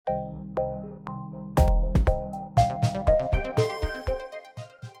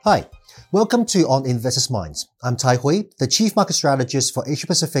Hi, welcome to On Investors' Minds. I'm Tai Hui, the Chief Market Strategist for Asia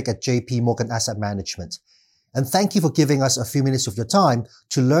Pacific at JP Morgan Asset Management. And thank you for giving us a few minutes of your time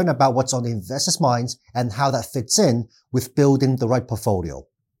to learn about what's on investors' minds and how that fits in with building the right portfolio.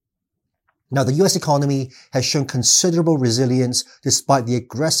 Now, the US economy has shown considerable resilience despite the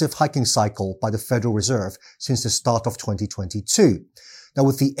aggressive hiking cycle by the Federal Reserve since the start of 2022. Now,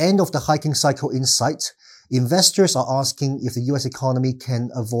 with the end of the hiking cycle in sight, investors are asking if the US economy can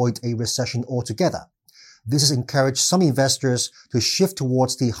avoid a recession altogether. This has encouraged some investors to shift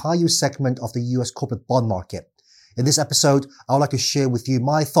towards the high-yield segment of the US corporate bond market. In this episode, I would like to share with you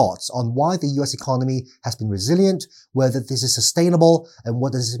my thoughts on why the US economy has been resilient, whether this is sustainable, and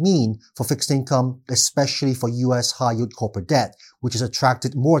what does it mean for fixed income, especially for US high-yield corporate debt, which has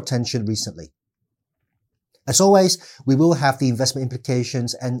attracted more attention recently. As always, we will have the investment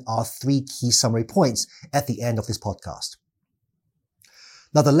implications and our 3 key summary points at the end of this podcast.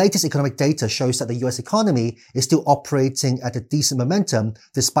 Now, the latest economic data shows that the US economy is still operating at a decent momentum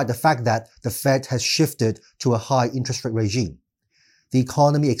despite the fact that the Fed has shifted to a high interest rate regime. The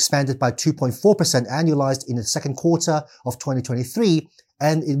economy expanded by 2.4% annualized in the second quarter of 2023,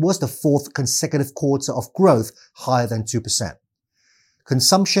 and it was the 4th consecutive quarter of growth higher than 2%.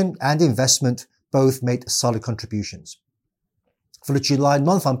 Consumption and investment both made solid contributions. For the July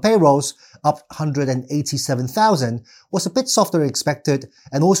non-farm payrolls, up 187,000, was a bit softer than expected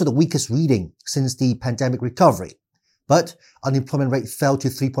and also the weakest reading since the pandemic recovery. But unemployment rate fell to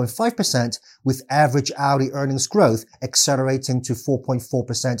 3.5%, with average hourly earnings growth accelerating to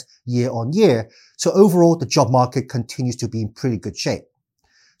 4.4% year on year. So overall, the job market continues to be in pretty good shape.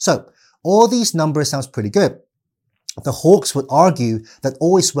 So all these numbers sounds pretty good. The hawks would argue that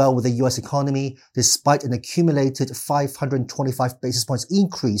all is well with the US economy despite an accumulated 525 basis points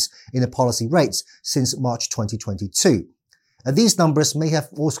increase in the policy rates since March 2022. And these numbers may have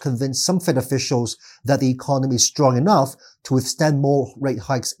also convinced some Fed officials that the economy is strong enough to withstand more rate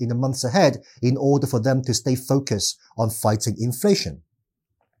hikes in the months ahead in order for them to stay focused on fighting inflation.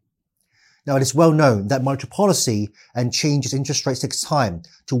 Now, it is well known that monetary policy and changes in interest rates takes time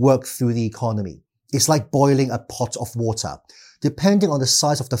to work through the economy. It's like boiling a pot of water. Depending on the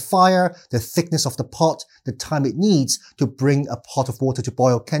size of the fire, the thickness of the pot, the time it needs to bring a pot of water to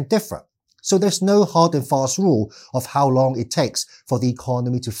boil can differ. So there's no hard and fast rule of how long it takes for the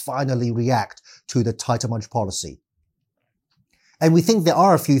economy to finally react to the tighter monetary policy. And we think there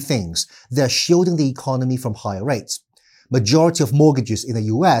are a few things that are shielding the economy from higher rates. Majority of mortgages in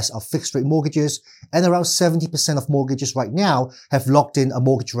the US are fixed-rate mortgages, and around 70% of mortgages right now have locked in a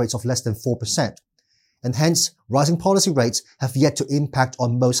mortgage rate of less than 4%. And hence, rising policy rates have yet to impact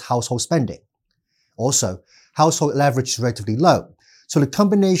on most household spending. Also, household leverage is relatively low, so the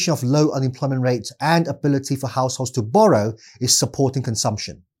combination of low unemployment rates and ability for households to borrow is supporting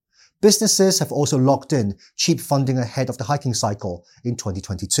consumption. Businesses have also locked in cheap funding ahead of the hiking cycle in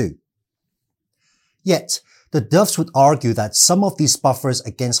 2022. Yet, the doves would argue that some of these buffers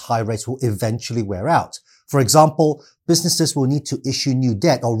against high rates will eventually wear out. For example, businesses will need to issue new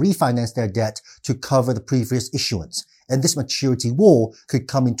debt or refinance their debt to cover the previous issuance, and this maturity wall could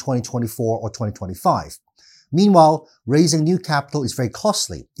come in 2024 or 2025. Meanwhile, raising new capital is very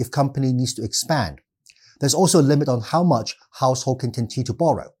costly if company needs to expand. There's also a limit on how much household can continue to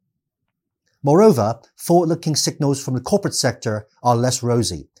borrow. Moreover, forward-looking signals from the corporate sector are less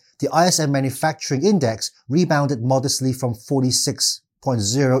rosy. The ISM Manufacturing Index rebounded modestly from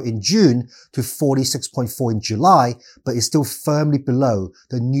 46.0 in June to 46.4 in July, but is still firmly below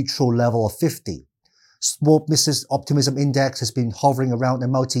the neutral level of 50. Small Business Optimism Index has been hovering around a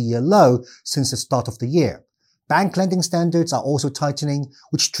multi-year low since the start of the year. Bank lending standards are also tightening,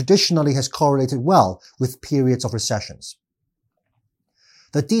 which traditionally has correlated well with periods of recessions.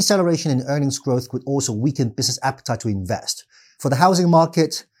 The deceleration in earnings growth could also weaken business appetite to invest. For the housing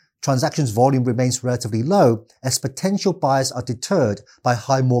market, transactions volume remains relatively low as potential buyers are deterred by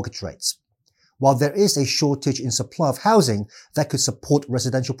high mortgage rates. While there is a shortage in supply of housing that could support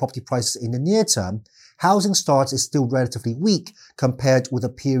residential property prices in the near term, housing starts is still relatively weak compared with the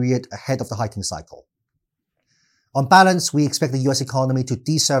period ahead of the hiking cycle. On balance, we expect the US economy to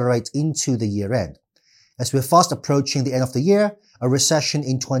decelerate into the year end. As we're fast approaching the end of the year, a recession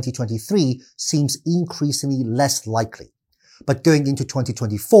in 2023 seems increasingly less likely. But going into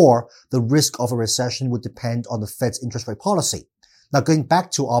 2024, the risk of a recession would depend on the Fed's interest rate policy. Now, going back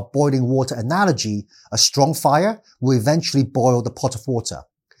to our boiling water analogy, a strong fire will eventually boil the pot of water.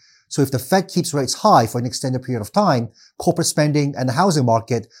 So if the Fed keeps rates high for an extended period of time, corporate spending and the housing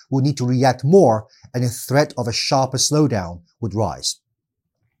market will need to react more, and the threat of a sharper slowdown would rise.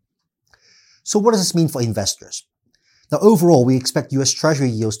 So what does this mean for investors? Now, overall, we expect US Treasury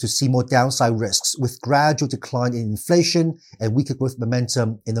yields to see more downside risks with gradual decline in inflation and weaker growth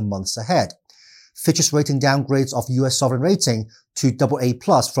momentum in the months ahead. Fitch's rating downgrades of US sovereign rating to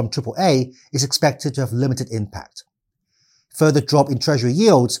AA+ from AAA is expected to have limited impact. Further drop in Treasury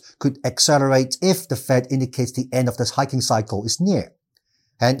yields could accelerate if the Fed indicates the end of this hiking cycle is near.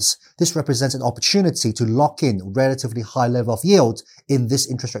 Hence, this represents an opportunity to lock in relatively high level of yield in this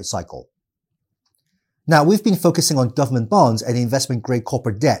interest rate cycle. Now, we've been focusing on government bonds and investment-grade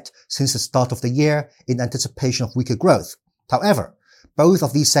corporate debt since the start of the year in anticipation of weaker growth. However, both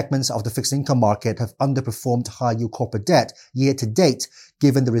of these segments of the fixed income market have underperformed high-yield corporate debt year to date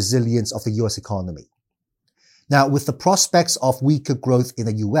given the resilience of the US economy. Now, with the prospects of weaker growth in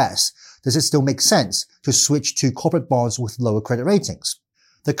the US, does it still make sense to switch to corporate bonds with lower credit ratings?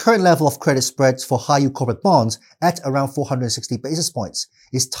 The current level of credit spreads for high-yield corporate bonds at around 460 basis points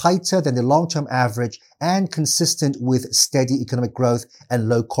is tighter than the long-term average and consistent with steady economic growth and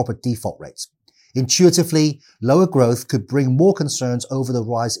low corporate default rates. Intuitively, lower growth could bring more concerns over the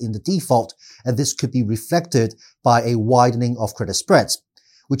rise in the default, and this could be reflected by a widening of credit spreads,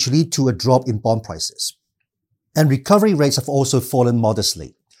 which lead to a drop in bond prices. And recovery rates have also fallen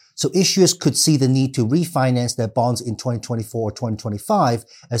modestly. So issuers could see the need to refinance their bonds in 2024 or 2025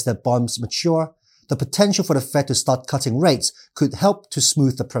 as their bonds mature. The potential for the Fed to start cutting rates could help to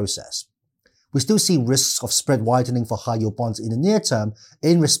smooth the process. We still see risks of spread widening for high-yield bonds in the near term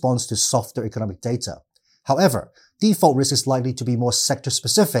in response to softer economic data. However, default risk is likely to be more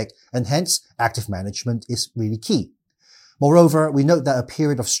sector-specific, and hence active management is really key. Moreover, we note that a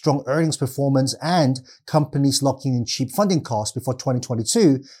period of strong earnings performance and companies locking in cheap funding costs before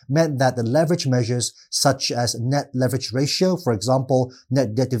 2022 meant that the leverage measures such as net leverage ratio, for example,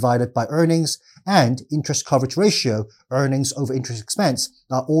 net debt divided by earnings, and interest coverage ratio, earnings over interest expense,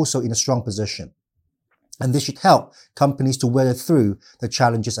 are also in a strong position. And this should help companies to weather through the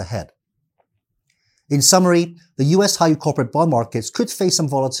challenges ahead. In summary, the US high-yield corporate bond markets could face some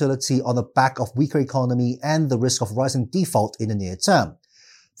volatility on the back of weaker economy and the risk of rising default in the near term.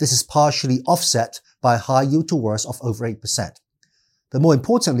 This is partially offset by a high yield to worst of over 8%. But more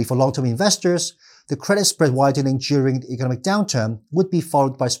importantly for long-term investors, the credit spread widening during the economic downturn would be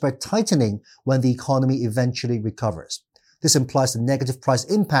followed by spread tightening when the economy eventually recovers. This implies the negative price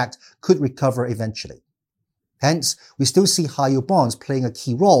impact could recover eventually. Hence, we still see high-yield bonds playing a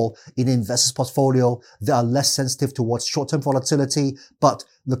key role in the investor's portfolio that are less sensitive towards short-term volatility, but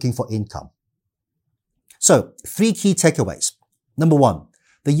looking for income. So, 3 key takeaways. Number 1,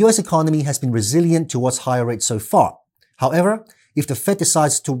 the US economy has been resilient towards higher rates so far. However, if the Fed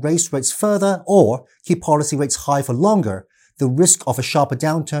decides to raise rates further or keep policy rates high for longer, the risk of a sharper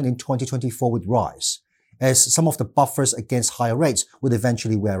downturn in 2024 would rise, as some of the buffers against higher rates would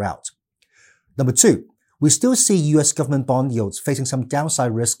eventually wear out. Number 2, we still see US government bond yields facing some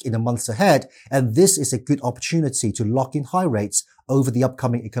downside risk in the months ahead, and this is a good opportunity to lock in high rates over the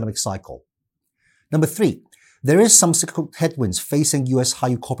upcoming economic cycle. Number 3, there is some cyclical headwinds facing US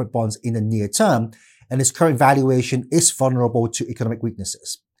high-yield corporate bonds in the near term, and its current valuation is vulnerable to economic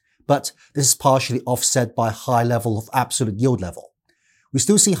weaknesses. But this is partially offset by a high level of absolute yield level. We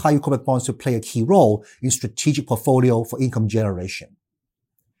still see high-yield corporate bonds to play a key role in strategic portfolio for income generation.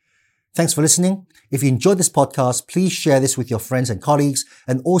 Thanks for listening. If you enjoyed this podcast, please share this with your friends and colleagues,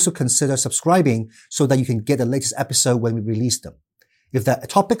 and also consider subscribing so that you can get the latest episode when we release them. If there are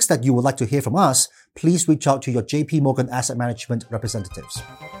topics that you would like to hear from us, please reach out to your JP Morgan Asset Management representatives.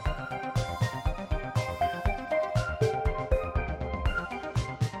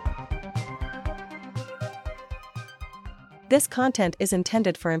 This content is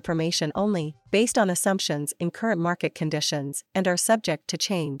intended for information only, based on assumptions in current market conditions, and are subject to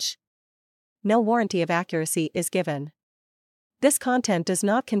change. No warranty of accuracy is given. This content does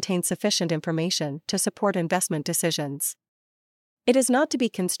not contain sufficient information to support investment decisions. It is not to be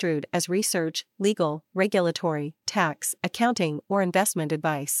construed as research, legal, regulatory, tax, accounting, or investment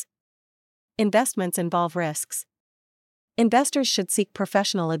advice. Investments involve risks. Investors should seek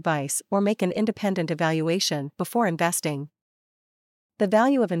professional advice or make an independent evaluation before investing. The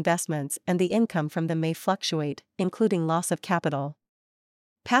value of investments and the income from them may fluctuate, including loss of capital.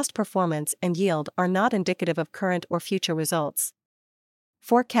 Past performance and yield are not indicative of current or future results.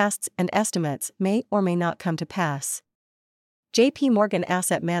 Forecasts and estimates may or may not come to pass. JP Morgan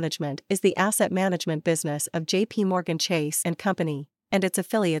Asset Management is the asset management business of JP Morgan Chase & Company and its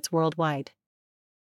affiliates worldwide.